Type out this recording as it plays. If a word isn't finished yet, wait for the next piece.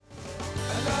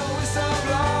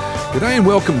G'day and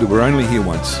welcome to We're Only Here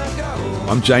Once.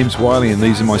 I'm James Wiley and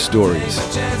these are my stories.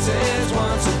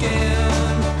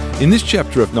 In this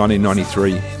chapter of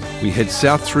 1993, we head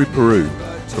south through Peru,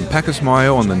 from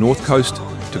Pacasmayo on the north coast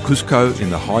to Cusco in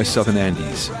the high southern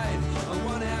Andes.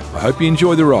 I hope you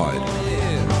enjoy the ride.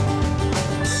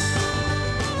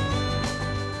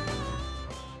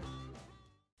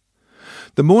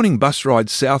 The morning bus ride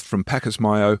south from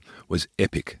Pacasmayo was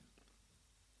epic.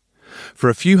 For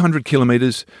a few hundred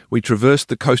kilometres, we traversed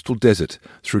the coastal desert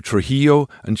through Trujillo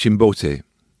and Chimbote.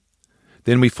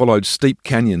 Then we followed steep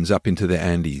canyons up into the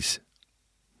Andes.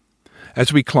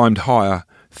 As we climbed higher,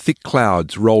 thick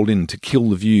clouds rolled in to kill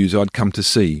the views I'd come to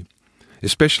see,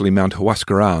 especially Mount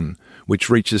Huascarán, which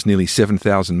reaches nearly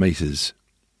 7,000 metres.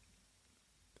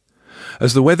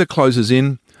 As the weather closes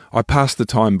in, I pass the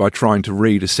time by trying to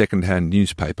read a second-hand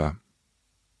newspaper.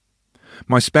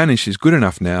 My Spanish is good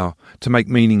enough now to make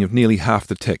meaning of nearly half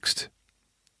the text.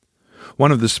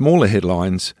 One of the smaller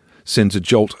headlines sends a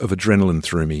jolt of adrenaline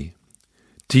through me.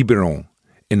 Tiburón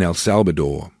in El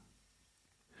Salvador.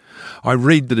 I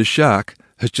read that a shark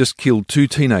has just killed 2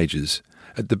 teenagers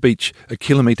at the beach a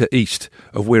kilometre east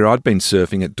of where I'd been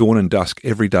surfing at dawn and dusk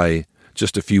every day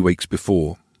just a few weeks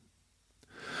before.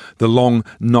 The long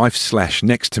knife slash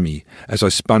next to me as I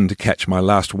spun to catch my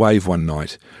last wave one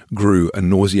night grew a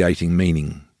nauseating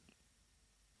meaning.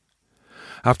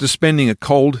 After spending a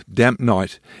cold, damp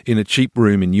night in a cheap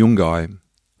room in Yungay,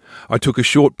 I took a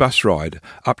short bus ride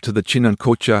up to the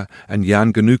Chinancocha and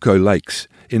Yanganuco lakes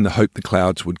in the hope the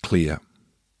clouds would clear.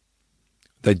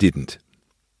 They didn't.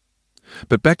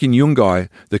 But back in Yungay,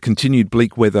 the continued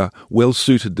bleak weather well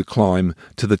suited the climb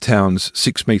to the town's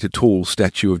 6-metre-tall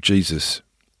statue of Jesus.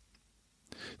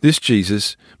 This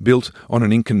Jesus, built on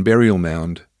an Incan burial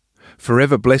mound,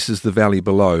 forever blesses the valley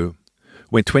below,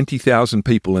 where 20,000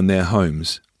 people in their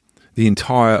homes, the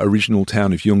entire original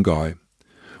town of Yungay,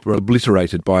 were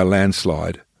obliterated by a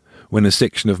landslide when a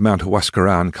section of Mount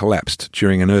Huascarán collapsed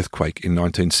during an earthquake in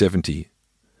 1970.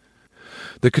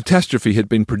 The catastrophe had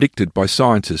been predicted by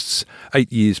scientists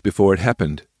 8 years before it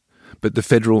happened, but the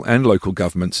federal and local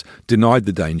governments denied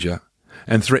the danger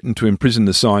and threatened to imprison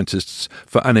the scientists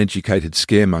for uneducated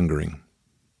scaremongering.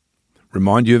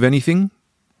 Remind you of anything?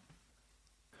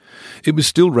 It was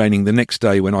still raining the next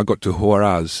day when I got to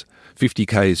Huaraz, 50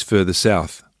 k's further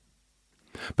south.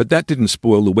 But that didn't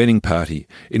spoil the wedding party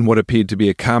in what appeared to be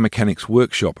a car mechanic's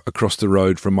workshop across the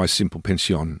road from my simple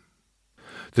pension.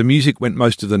 The music went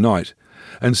most of the night,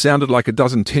 and sounded like a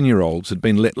dozen 10-year-olds had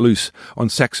been let loose on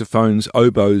saxophones,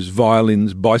 oboes,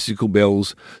 violins, bicycle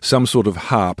bells, some sort of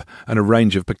harp and a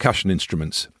range of percussion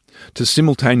instruments, to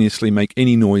simultaneously make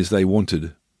any noise they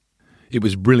wanted. It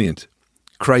was brilliant,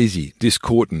 crazy,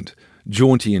 discordant,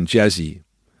 jaunty and jazzy,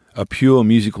 a pure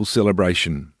musical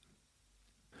celebration.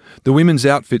 The women's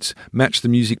outfits matched the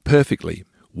music perfectly: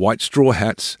 white straw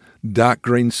hats, dark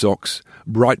green socks,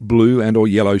 bright blue and or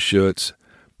yellow shirts,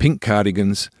 pink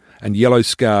cardigans, and yellow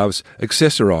scarves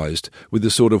accessorised with the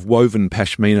sort of woven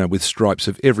pashmina with stripes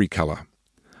of every colour.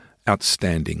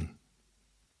 Outstanding.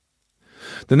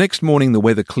 The next morning the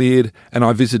weather cleared and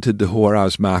I visited the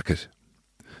Huaraz market.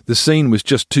 The scene was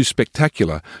just too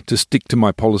spectacular to stick to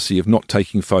my policy of not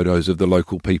taking photos of the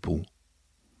local people.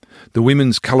 The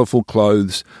women's colourful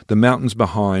clothes, the mountains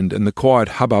behind, and the quiet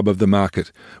hubbub of the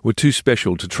market were too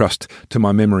special to trust to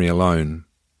my memory alone.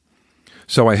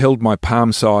 So I held my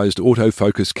palm-sized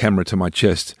autofocus camera to my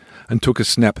chest and took a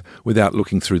snap without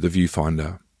looking through the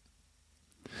viewfinder.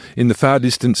 In the far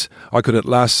distance, I could at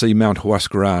last see Mount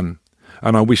Huascarán,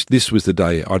 and I wished this was the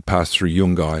day I'd passed through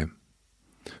Yungay.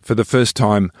 For the first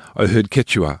time, I heard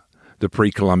Quechua, the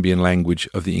pre-Columbian language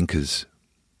of the Incas.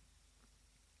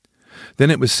 Then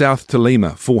it was south to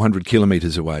Lima, 400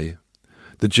 kilometres away.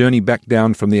 The journey back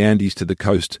down from the Andes to the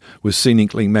coast was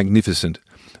scenically magnificent,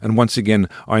 and once again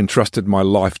I entrusted my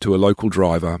life to a local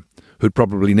driver who'd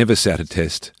probably never sat a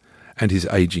test, and his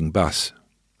ageing bus.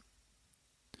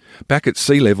 Back at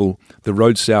sea level, the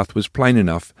road south was plain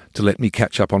enough to let me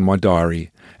catch up on my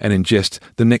diary and ingest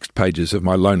the next pages of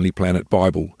my Lonely Planet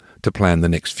Bible to plan the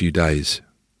next few days.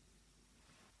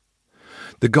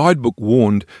 The guidebook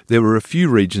warned there were a few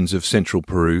regions of central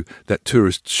Peru that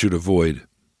tourists should avoid.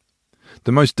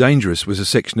 The most dangerous was a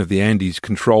section of the Andes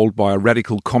controlled by a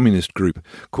radical communist group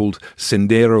called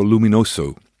Sendero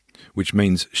Luminoso, which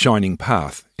means shining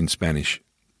path in Spanish.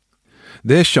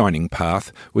 Their shining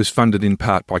path was funded in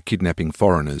part by kidnapping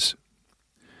foreigners.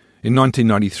 In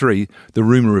 1993, the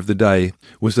rumour of the day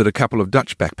was that a couple of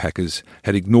Dutch backpackers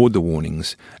had ignored the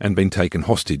warnings and been taken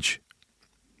hostage.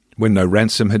 When no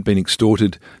ransom had been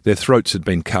extorted, their throats had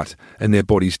been cut and their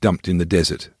bodies dumped in the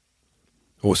desert.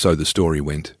 Or so the story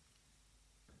went.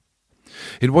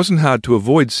 It wasn't hard to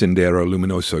avoid Sendero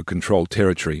Luminoso controlled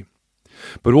territory,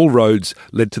 but all roads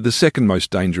led to the second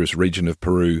most dangerous region of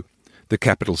Peru, the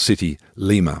capital city,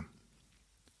 Lima.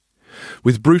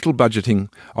 With brutal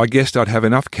budgeting, I guessed I'd have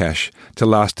enough cash to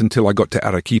last until I got to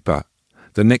Arequipa,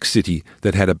 the next city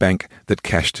that had a bank that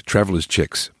cashed travellers'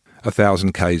 cheques,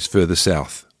 1,000 k's further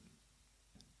south.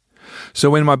 So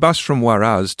when my bus from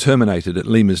Huaraz terminated at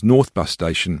Lima's north bus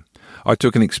station, I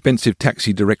took an expensive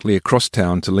taxi directly across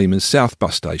town to Lima's south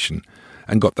bus station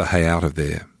and got the hay out of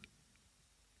there.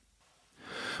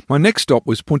 My next stop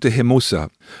was Punta Hermosa,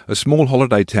 a small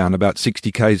holiday town about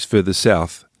 60 k's further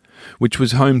south, which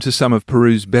was home to some of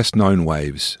Peru's best-known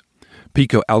waves,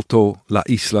 Pico Alto, La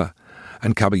Isla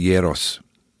and Caballeros.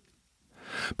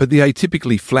 But the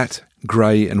atypically flat,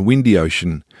 grey and windy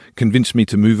ocean convinced me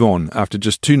to move on after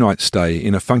just 2 nights' stay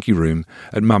in a funky room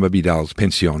at Mama Vidal's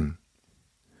pension.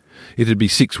 It'd be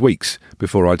 6 weeks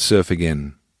before I'd surf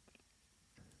again.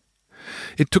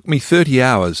 It took me 30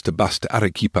 hours to bus to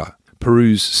Arequipa,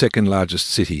 Peru's second largest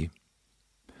city.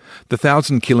 The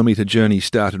 1,000-kilometre journey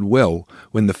started well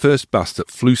when the first bus that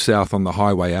flew south on the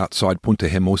highway outside Punta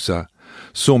Hermosa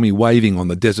saw me waving on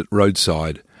the desert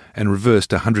roadside and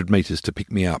reversed 100 metres to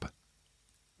pick me up.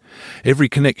 Every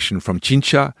connection from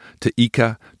Chincha to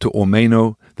Ica to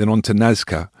Ormeno, then on to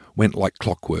Nazca, went like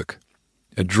clockwork.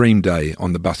 A dream day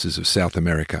on the buses of South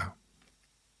America.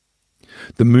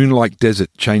 The moon-like desert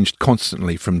changed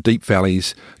constantly from deep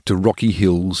valleys to rocky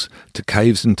hills to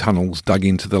caves and tunnels dug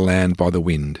into the land by the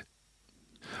wind.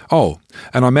 Oh,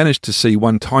 and I managed to see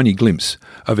one tiny glimpse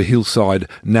of a hillside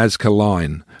Nazca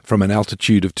line from an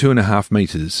altitude of 2.5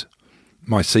 metres,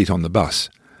 my seat on the bus,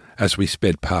 as we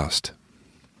sped past.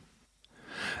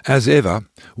 As ever,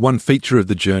 one feature of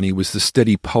the journey was the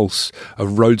steady pulse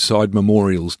of roadside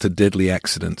memorials to deadly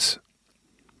accidents.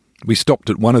 We stopped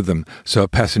at one of them so a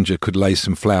passenger could lay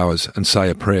some flowers and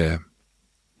say a prayer.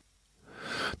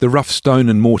 The rough stone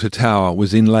and mortar tower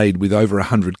was inlaid with over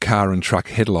 100 car and truck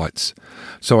headlights,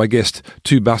 so I guessed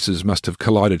 2 buses must have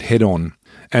collided head-on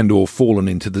and or fallen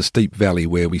into the steep valley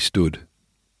where we stood.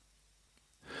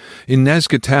 In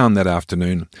Nazca town that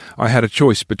afternoon, I had a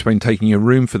choice between taking a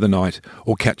room for the night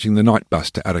or catching the night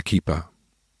bus to Arequipa.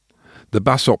 The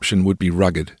bus option would be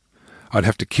rugged. I'd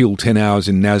have to kill 10 hours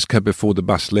in Nazca before the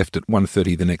bus left at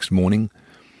 1:30 the next morning,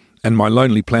 and my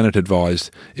Lonely Planet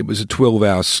advised it was a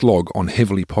 12-hour slog on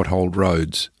heavily potholed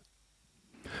roads.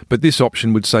 But this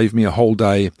option would save me a whole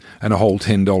day and a whole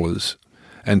 $10,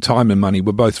 and time and money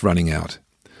were both running out,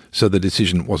 so the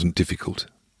decision wasn't difficult.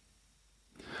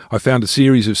 I found a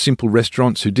series of simple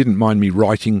restaurants who didn't mind me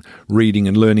writing, reading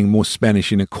and learning more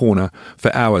Spanish in a corner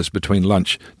for hours between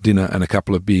lunch, dinner and a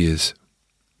couple of beers.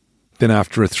 Then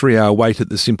after a 3-hour wait at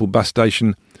the simple bus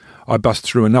station, I bussed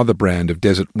through another brand of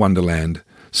desert wonderland,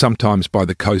 sometimes by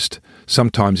the coast,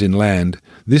 sometimes inland,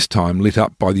 this time lit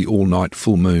up by the all-night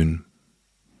full moon.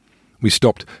 We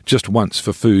stopped just once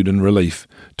for food and relief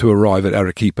to arrive at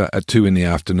Arequipa at 2 in the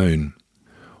afternoon.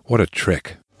 What a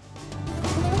trek.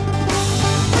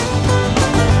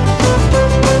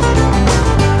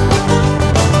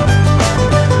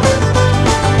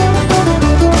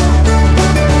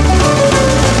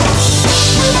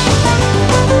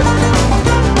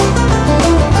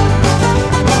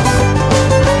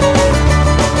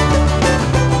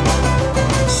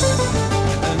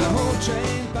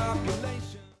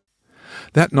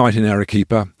 That night in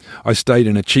Arequipa, I stayed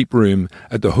in a cheap room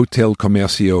at the Hotel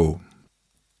Comercio.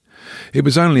 It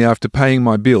was only after paying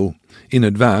my bill, in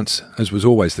advance, as was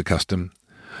always the custom,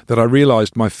 that I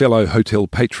realised my fellow hotel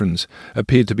patrons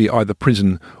appeared to be either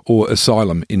prison or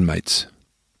asylum inmates,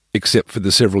 except for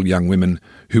the several young women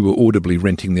who were audibly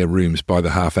renting their rooms by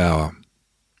the half hour.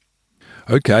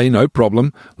 "Okay, no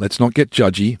problem, let's not get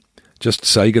judgy, just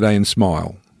say good day and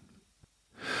smile."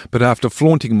 But after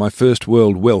flaunting my first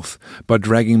world wealth by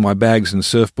dragging my bags and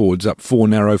surfboards up 4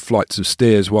 narrow flights of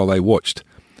stairs while they watched,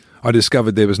 I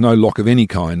discovered there was no lock of any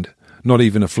kind, not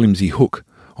even a flimsy hook,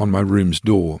 on my room's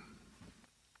door.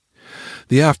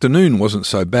 The afternoon wasn't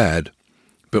so bad,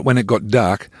 but when it got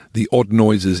dark, the odd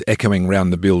noises echoing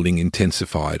round the building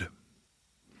intensified.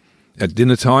 At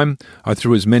dinner time, I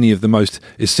threw as many of the most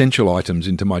essential items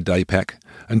into my day pack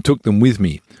and took them with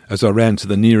me as I ran to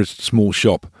the nearest small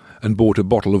shop and bought a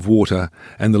bottle of water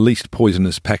and the least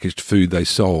poisonous packaged food they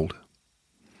sold.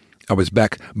 I was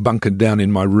back bunkered down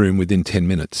in my room within 10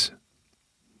 minutes.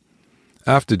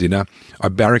 After dinner, I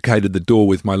barricaded the door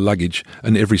with my luggage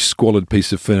and every squalid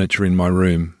piece of furniture in my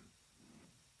room.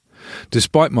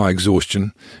 Despite my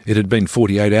exhaustion, it had been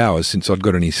 48 hours since I'd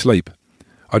got any sleep.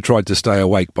 I tried to stay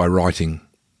awake by writing.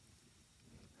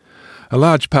 A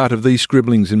large part of these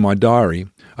scribblings in my diary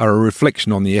are a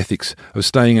reflection on the ethics of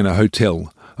staying in a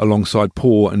hotel alongside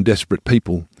poor and desperate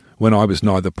people when I was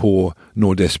neither poor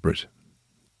nor desperate.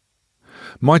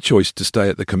 My choice to stay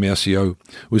at the Comercio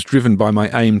was driven by my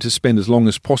aim to spend as long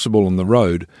as possible on the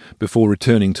road before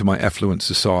returning to my affluent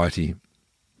society.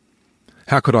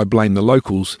 How could I blame the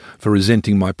locals for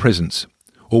resenting my presence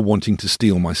or wanting to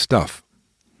steal my stuff?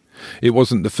 It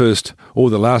wasn't the first or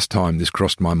the last time this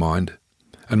crossed my mind,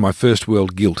 and my first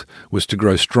world guilt was to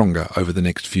grow stronger over the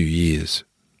next few years.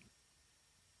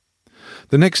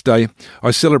 The next day,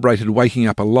 I celebrated waking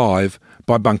up alive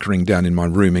by bunkering down in my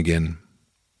room again.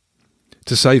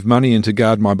 To save money and to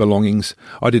guard my belongings,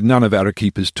 I did none of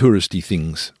Arequipa's touristy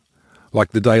things,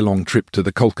 like the day-long trip to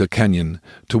the Colca Canyon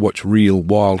to watch real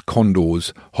wild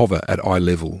condors hover at eye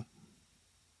level.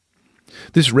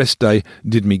 This rest day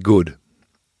did me good.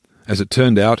 As it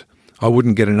turned out, I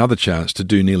wouldn't get another chance to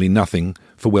do nearly nothing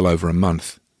for well over a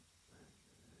month.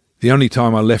 The only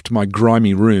time I left my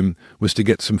grimy room was to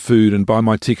get some food and buy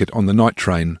my ticket on the night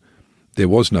train — there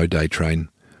was no day train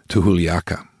 — to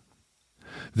Juliaca.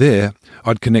 There,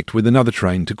 I'd connect with another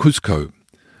train to Cuzco,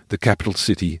 the capital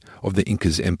city of the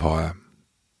Inca's empire.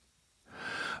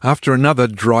 After another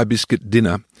dry biscuit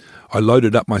dinner, I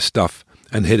loaded up my stuff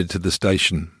and headed to the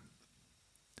station.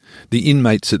 The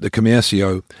inmates at the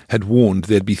Comercio had warned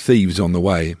there'd be thieves on the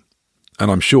way, and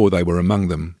I'm sure they were among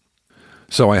them.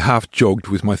 So I half-jogged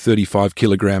with my 35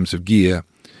 kilograms of gear,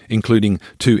 including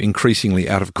 2 increasingly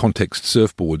out-of-context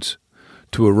surfboards,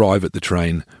 to arrive at the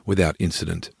train without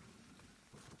incident.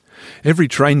 Every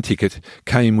train ticket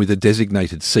came with a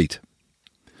designated seat,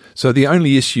 so the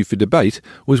only issue for debate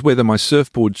was whether my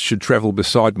surfboards should travel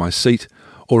beside my seat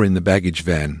or in the baggage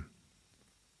van.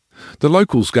 The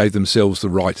locals gave themselves the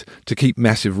right to keep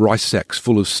massive rice sacks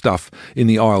full of stuff in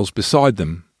the aisles beside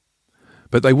them,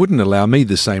 but they wouldn't allow me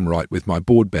the same right with my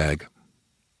board bag.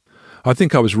 I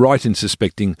think I was right in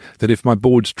suspecting that if my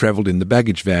boards travelled in the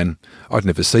baggage van, I'd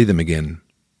never see them again.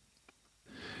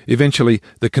 Eventually,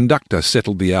 the conductor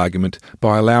settled the argument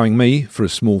by allowing me, for a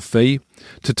small fee,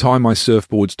 to tie my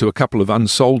surfboards to a couple of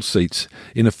unsold seats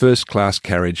in a first-class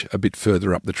carriage a bit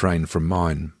further up the train from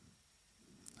mine.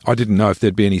 I didn't know if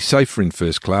there'd be any safer in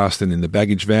first class than in the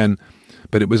baggage van,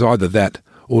 but it was either that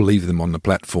or leave them on the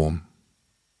platform.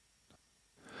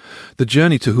 The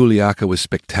journey to Juliaca was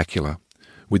spectacular,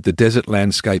 with the desert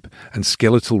landscape and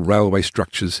skeletal railway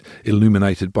structures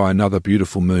illuminated by another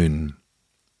beautiful moon.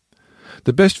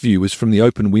 The best view was from the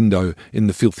open window in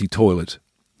the filthy toilet,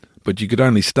 but you could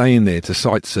only stay in there to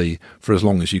sightsee for as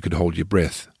long as you could hold your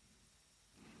breath.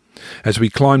 As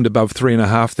we climbed above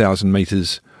 3,500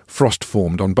 metres, frost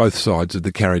formed on both sides of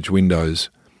the carriage windows,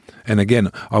 and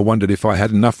again I wondered if I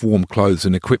had enough warm clothes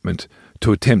and equipment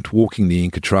to attempt walking the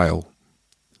Inca Trail.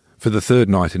 For the third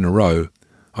night in a row,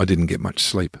 I didn't get much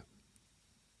sleep.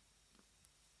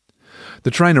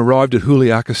 The train arrived at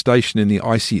Juliaca station in the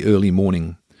icy early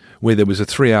morning, where there was a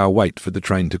 3-hour wait for the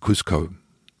train to Cuzco.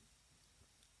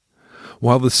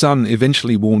 While the sun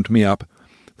eventually warmed me up,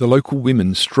 the local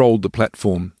women strolled the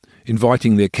platform,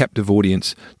 inviting their captive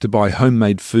audience to buy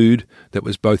homemade food that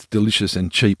was both delicious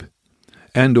and cheap,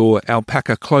 and/or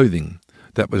alpaca clothing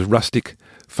that was rustic,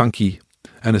 funky,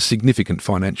 and a significant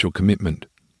financial commitment.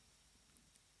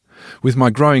 With my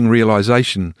growing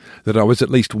realisation that I was at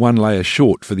least 1 layer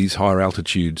short for these higher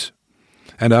altitudes,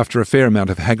 and after a fair amount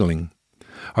of haggling,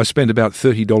 I spent about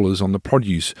 $30 on the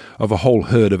produce of a whole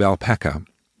herd of alpaca: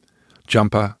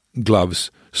 jumper,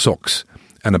 gloves, socks,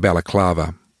 and a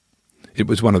balaclava. It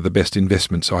was one of the best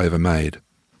investments I ever made.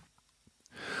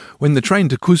 When the train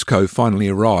to Cuzco finally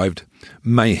arrived,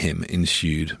 mayhem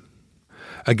ensued.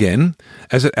 Again,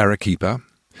 as at Arequipa,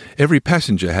 every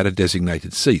passenger had a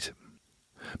designated seat,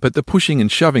 but the pushing and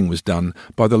shoving was done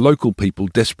by the local people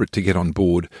desperate to get on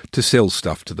board to sell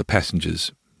stuff to the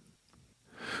passengers.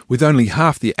 With only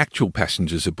half the actual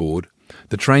passengers aboard,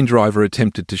 the train driver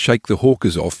attempted to shake the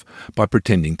hawkers off by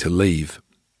pretending to leave.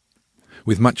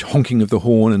 With much honking of the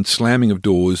horn and slamming of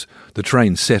doors, the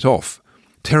train set off,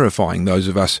 terrifying those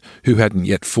of us who hadn't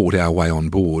yet fought our way on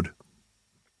board.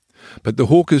 But the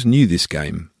hawkers knew this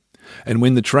game, and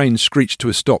when the train screeched to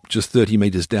a stop just 30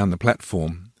 metres down the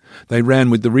platform, they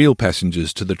ran with the real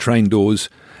passengers to the train doors,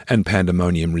 and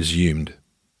pandemonium resumed.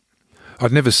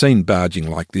 I'd never seen barging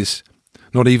like this,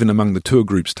 not even among the tour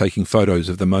groups taking photos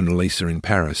of the Mona Lisa in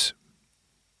Paris.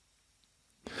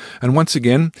 And once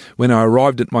again, when I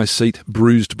arrived at my seat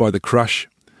bruised by the crush,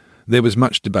 there was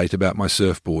much debate about my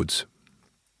surfboards.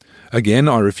 Again,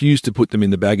 I refused to put them in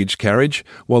the baggage carriage,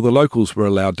 while the locals were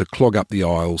allowed to clog up the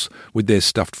aisles with their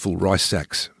stuffed full rice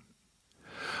sacks.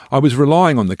 I was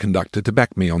relying on the conductor to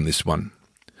back me on this one,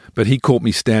 but he caught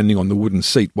me standing on the wooden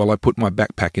seat while I put my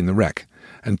backpack in the rack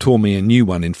and tore me a new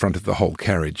one in front of the whole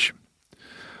carriage.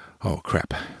 Oh,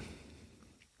 crap.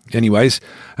 Anyways,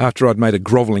 after I'd made a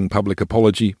grovelling public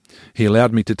apology, he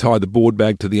allowed me to tie the board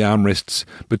bag to the armrests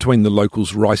between the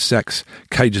locals' rice sacks,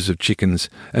 cages of chickens,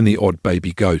 and the odd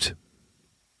baby goat.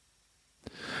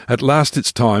 At last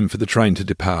it's time for the train to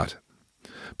depart,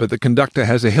 but the conductor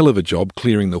has a hell of a job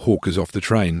clearing the hawkers off the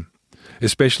train,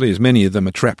 especially as many of them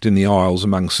are trapped in the aisles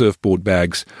among surfboard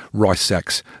bags, rice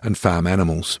sacks, and farm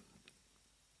animals.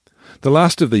 The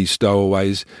last of these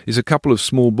stowaways is a couple of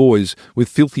small boys with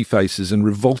filthy faces and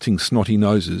revolting snotty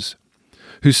noses,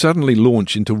 who suddenly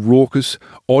launch into raucous,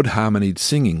 odd-harmonied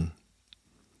singing.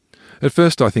 At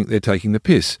first I think they're taking the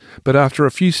piss, but after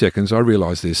a few seconds I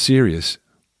realise they're serious.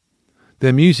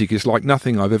 Their music is like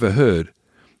nothing I've ever heard,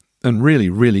 and really,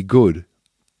 really good.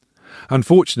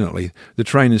 Unfortunately, the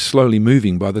train is slowly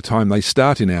moving by the time they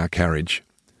start in our carriage,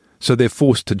 so they're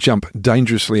forced to jump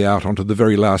dangerously out onto the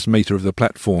very last metre of the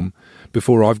platform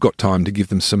before I've got time to give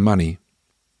them some money.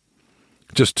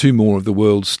 Just two more of the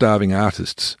world's starving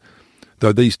artists,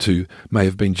 though these two may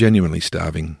have been genuinely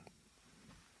starving.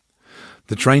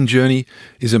 The train journey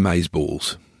is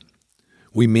amazeballs.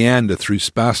 We meander through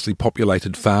sparsely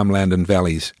populated farmland and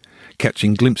valleys,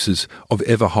 catching glimpses of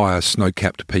ever higher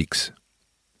snow-capped peaks.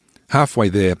 Halfway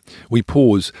there, we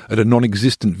pause at a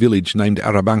non-existent village named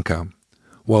Arabanca,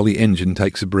 while the engine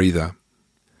takes a breather.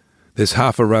 There's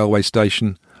half a railway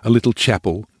station, a little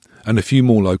chapel, and a few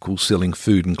more locals selling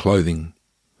food and clothing.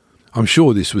 I'm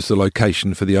sure this was the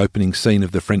location for the opening scene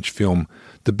of the French film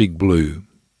The Big Blue.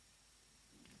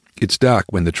 It's dark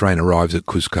when the train arrives at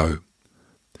Cuzco.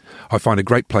 I find a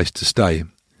great place to stay,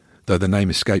 though the name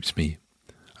escapes me,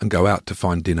 and go out to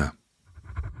find dinner.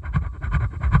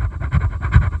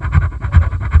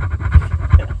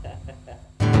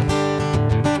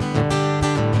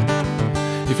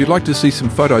 If you'd like to see some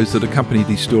photos that accompany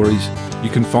these stories, you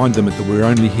can find them at the We're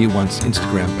Only Here Once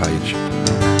Instagram page.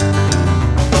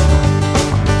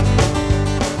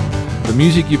 The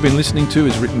music you've been listening to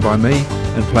is written by me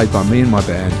and played by me and my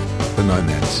band, The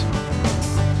Nomads.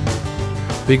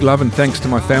 Big love and thanks to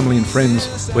my family and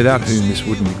friends, without whom this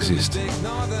wouldn't exist.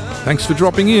 Thanks for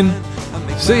dropping in.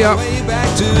 See ya!